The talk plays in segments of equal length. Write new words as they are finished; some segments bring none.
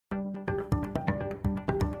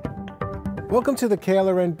Welcome to the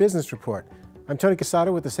KLRN Business Report. I'm Tony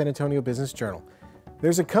Casado with the San Antonio Business Journal.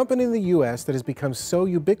 There's a company in the U.S. that has become so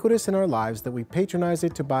ubiquitous in our lives that we patronize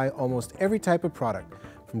it to buy almost every type of product,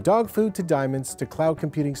 from dog food to diamonds to cloud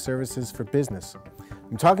computing services for business.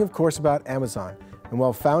 I'm talking, of course, about Amazon. And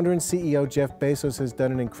while founder and CEO Jeff Bezos has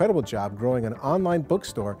done an incredible job growing an online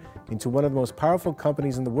bookstore into one of the most powerful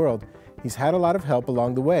companies in the world, he's had a lot of help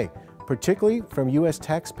along the way, particularly from U.S.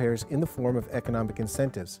 taxpayers in the form of economic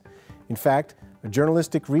incentives. In fact, a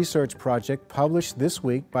journalistic research project published this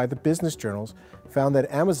week by the Business Journals found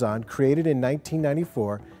that Amazon, created in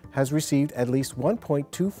 1994, has received at least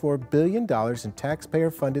 $1.24 billion in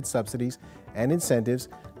taxpayer-funded subsidies and incentives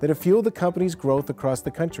that have fueled the company's growth across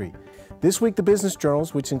the country. This week, the Business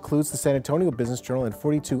Journals, which includes the San Antonio Business Journal and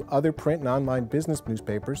 42 other print and online business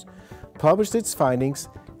newspapers, published its findings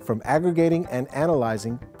from aggregating and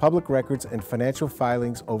analyzing public records and financial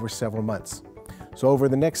filings over several months. So over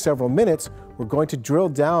the next several minutes, we're going to drill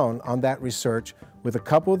down on that research with a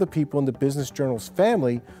couple of the people in the Business Journal's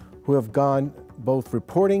family who have gone both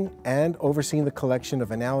reporting and overseeing the collection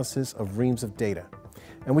of analysis of reams of data.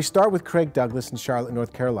 And we start with Craig Douglas in Charlotte,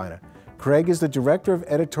 North Carolina. Craig is the Director of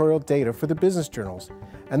Editorial Data for the Business Journals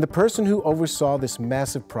and the person who oversaw this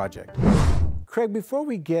massive project. Craig, before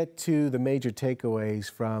we get to the major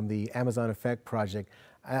takeaways from the Amazon Effect project,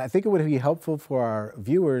 I think it would be helpful for our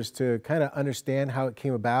viewers to kind of understand how it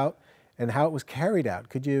came about and how it was carried out.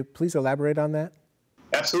 Could you please elaborate on that?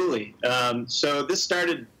 Absolutely. So this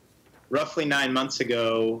started roughly 9 months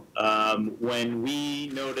ago when we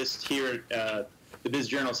noticed here at the Biz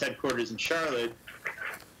Journal's headquarters in Charlotte,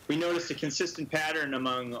 we noticed a consistent pattern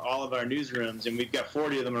among all of our newsrooms, and we've got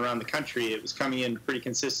 40 of them around the country. It was coming in pretty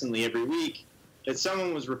consistently every week that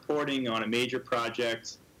someone was reporting on a major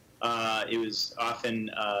project. It was often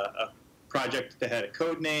a project that had a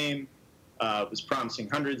code name, was promising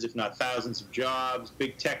hundreds, if not thousands of jobs.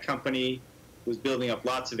 Big tech company was building up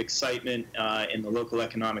lots of excitement in the local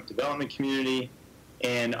economic development community,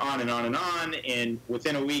 and on and on and on. And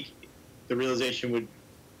within a week, the realization would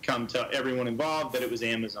come to everyone involved that it was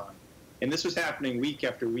Amazon. And this was happening week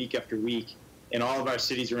after week after week in all of our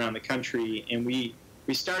cities around the country. And we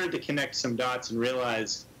started to connect some dots and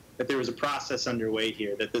realize that there was a process underway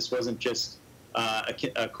here, that this wasn't just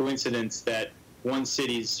a coincidence that one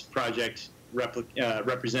city's project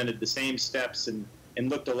represented the same steps and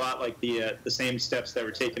looked a lot like the same steps that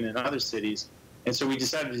were taken in other cities. And so we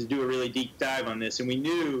decided to do a really deep dive on this, and we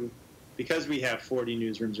knew, because we have 40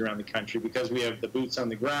 newsrooms around the country, because we have the boots on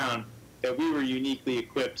the ground, that we were uniquely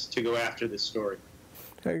equipped to go after this story.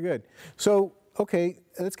 Very good. So, okay,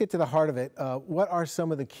 let's get to the heart of it. What are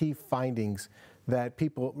some of the key findings that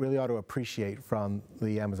people really ought to appreciate from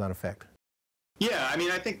the Amazon Effect? Yeah, I mean,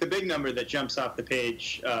 I think the big number that jumps off the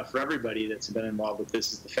page for everybody that's been involved with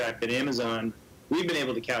this is the fact that Amazon, we've been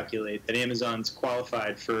able to calculate that Amazon's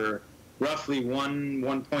qualified for roughly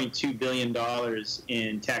 $1.2 billion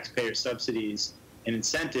in taxpayer subsidies and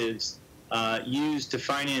incentives used to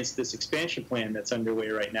finance this expansion plan that's underway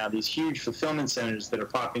right now, these huge fulfillment centers that are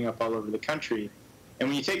popping up all over the country. And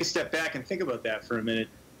when you take a step back and think about that for a minute,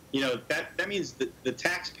 you know, that means that the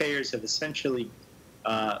taxpayers have essentially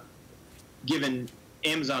given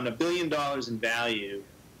Amazon $1 billion in value.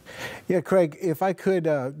 Yeah, Craig, if I could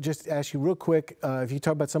just ask you real quick, if you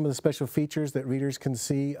talk about some of the special features that readers can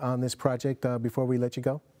see on this project before we let you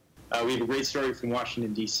go. We have a great story from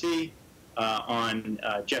Washington, D.C. On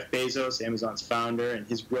Jeff Bezos, Amazon's founder, and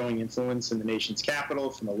his growing influence in the nation's capital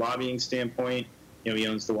from a lobbying standpoint. You know, he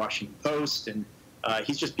owns the Washington Post, and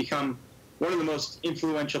he's just become one of the most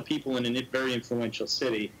influential people in a very influential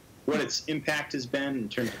city. What its impact has been in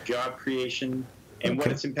terms of job creation, and what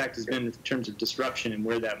its impact has been in terms of disruption and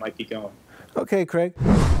where that might be going. Okay, Craig.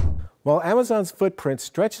 While Amazon's footprint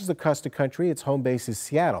stretches across the country, its home base is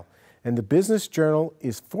Seattle, and the Business Journal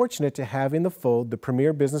is fortunate to have in the fold the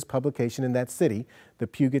premier business publication in that city, the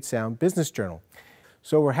Puget Sound Business Journal.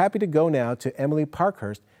 So we're happy to go now to Emily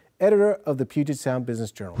Parkhurst, editor of the Puget Sound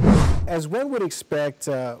Business Journal. As one would expect,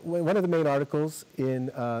 one of the main articles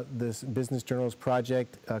in this Business Journal's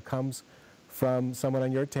project comes from someone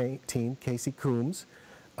on your team, Casey Coombs,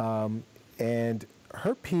 and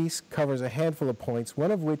her piece covers a handful of points,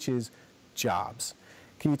 one of which is jobs.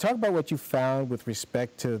 Can you talk about what you found with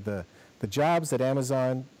respect to the jobs that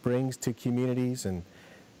Amazon brings to communities and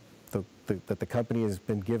that the company has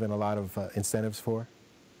been given a lot of incentives for?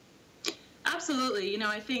 Absolutely. You know,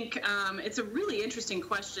 I think it's a really interesting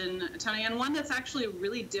question, Tony, and one that's actually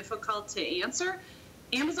really difficult to answer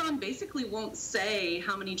Amazon basically won't say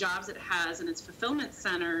how many jobs it has in its fulfillment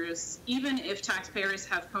centers, even if taxpayers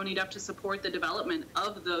have ponied up to support the development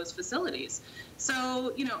of those facilities.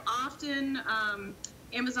 So, often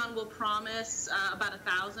Amazon will promise about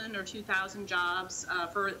 1,000 or 2,000 jobs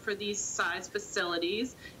for these size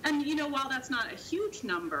facilities. And, while that's not a huge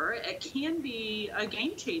number, it can be a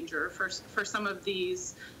game changer for some of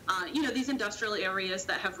these, these industrial areas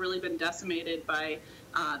that have really been decimated by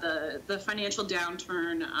the financial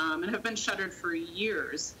downturn and have been shuttered for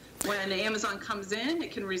years. When Amazon comes in,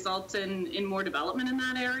 it can result in more development in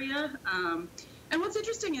that area. And what's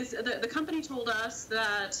interesting is the company told us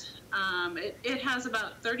that it has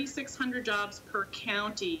about 3,600 jobs per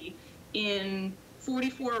county in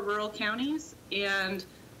 44 rural counties, and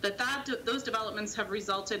those developments have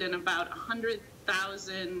resulted in about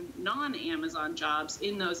 100,000 non-Amazon jobs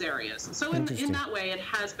in those areas. So in that way, it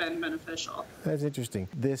has been beneficial. That's interesting.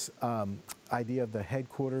 This idea of the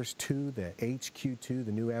headquarters 2, the HQ2,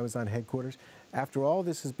 the new Amazon headquarters, after all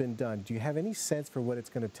this has been done, do you have any sense for what it's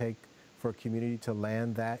going to take for a community to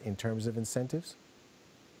land that in terms of incentives?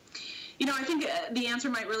 I think the answer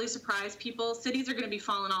might really surprise people. Cities are going to be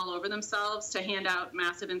falling all over themselves to hand out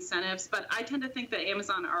massive incentives, but I tend to think that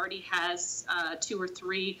Amazon already has 2 or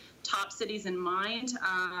 3 top cities in mind,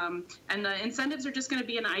 and the incentives are just going to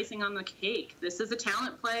be an icing on the cake. This is a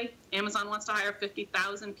talent play. Amazon wants to hire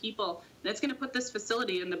 50,000 people, and it's going to put this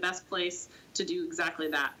facility in the best place to do exactly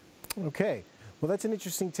that. Okay. Well, that's an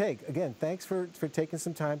interesting take. Again, thanks for taking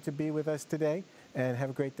some time to be with us today, and have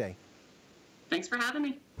a great day. Thanks for having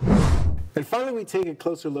me. And finally, we take a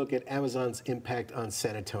closer look at Amazon's impact on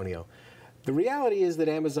San Antonio. The reality is that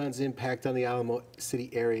Amazon's impact on the Alamo City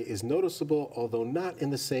area is noticeable, although not in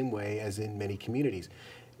the same way as in many communities.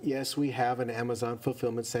 Yes, we have an Amazon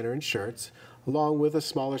fulfillment center in Schertz, along with a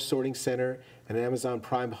smaller sorting center and an Amazon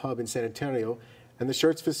Prime hub in San Antonio. And the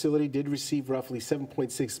Schertz facility did receive roughly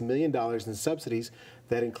 $7.6 million in subsidies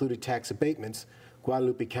that included tax abatements.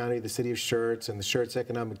 Guadalupe County, the city of Schertz, and the Schertz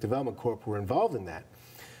Economic Development Corp were involved in that.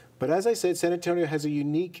 But as I said, San Antonio has a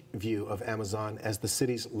unique view of Amazon as the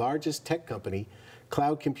city's largest tech company.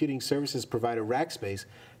 Cloud computing services provider Rackspace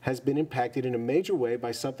has been impacted in a major way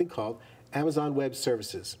by something called Amazon Web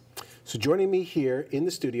Services. So joining me here in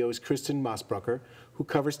the studio is Kristen Mossbrucker, who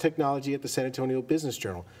covers technology at the San Antonio Business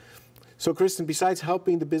Journal. So Kristen, besides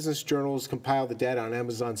helping the business journals compile the data on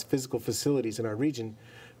Amazon's physical facilities in our region,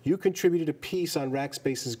 you contributed a piece on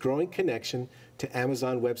Rackspace's growing connection to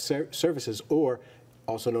Amazon Web Services, or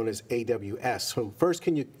also known as AWS. So first,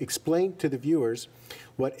 can you explain to the viewers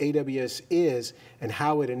what AWS is and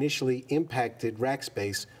how it initially impacted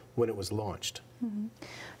Rackspace when it was launched? Mm-hmm.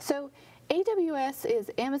 So AWS is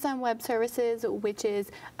Amazon Web Services, which is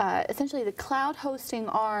essentially the cloud hosting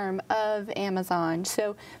arm of Amazon.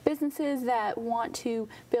 So businesses that want to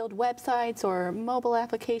build websites or mobile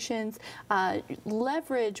applications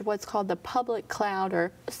leverage what's called the public cloud,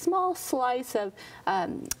 or a small slice of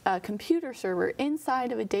a computer server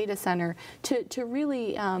inside of a data center to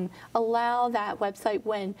really allow that website,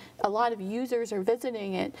 when a lot of users are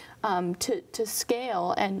visiting it, to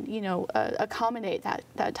scale and accommodate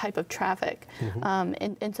that type of traffic.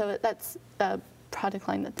 Mm-hmm. And so that's the product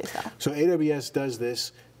line that they sell. So AWS does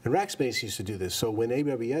this, and Rackspace used to do this. So when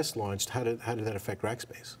AWS launched, how did that affect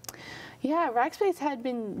Rackspace? Yeah, Rackspace had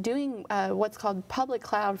been doing what's called public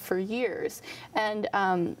cloud for years, and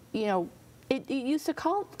it used to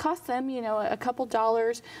cost them, a couple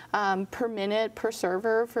dollars per minute per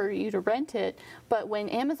server for you to rent it. But when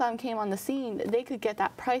Amazon came on the scene, they could get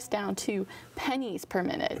that price down to pennies per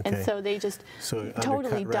minute. Okay. And so they just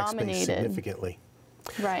totally dominated. Significantly.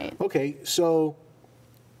 Right. Okay, so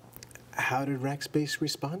how did Rackspace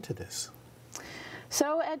respond to this?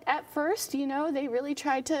 So at first, they really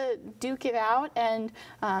tried to duke it out, and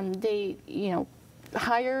they,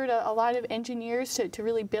 hired a lot of engineers to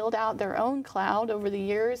really build out their own cloud over the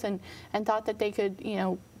years, and thought that they could,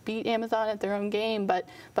 beat Amazon at their own game. But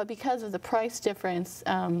because of the price difference,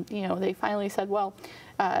 they finally said, well,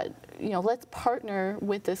 let's partner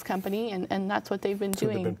with this company, and that's what they've been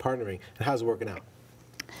doing. So they've been partnering. And how's it working out?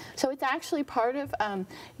 So it's actually part of,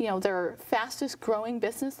 their fastest growing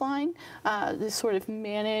business line, this sort of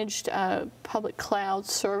managed public cloud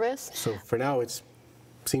service. So for now, it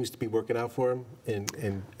seems to be working out for them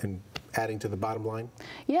and adding to the bottom line?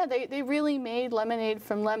 Yeah, they really made lemonade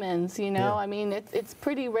from lemons, Yeah. I mean, it's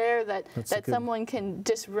pretty rare that someone can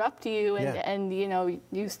disrupt you and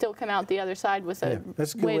you still come out the other side with a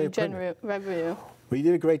way to generate revenue. Well, you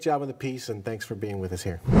did a great job on the piece, and thanks for being with us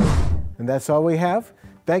here. And that's all we have.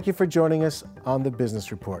 Thank you for joining us on the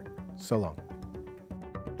Business Report. So long.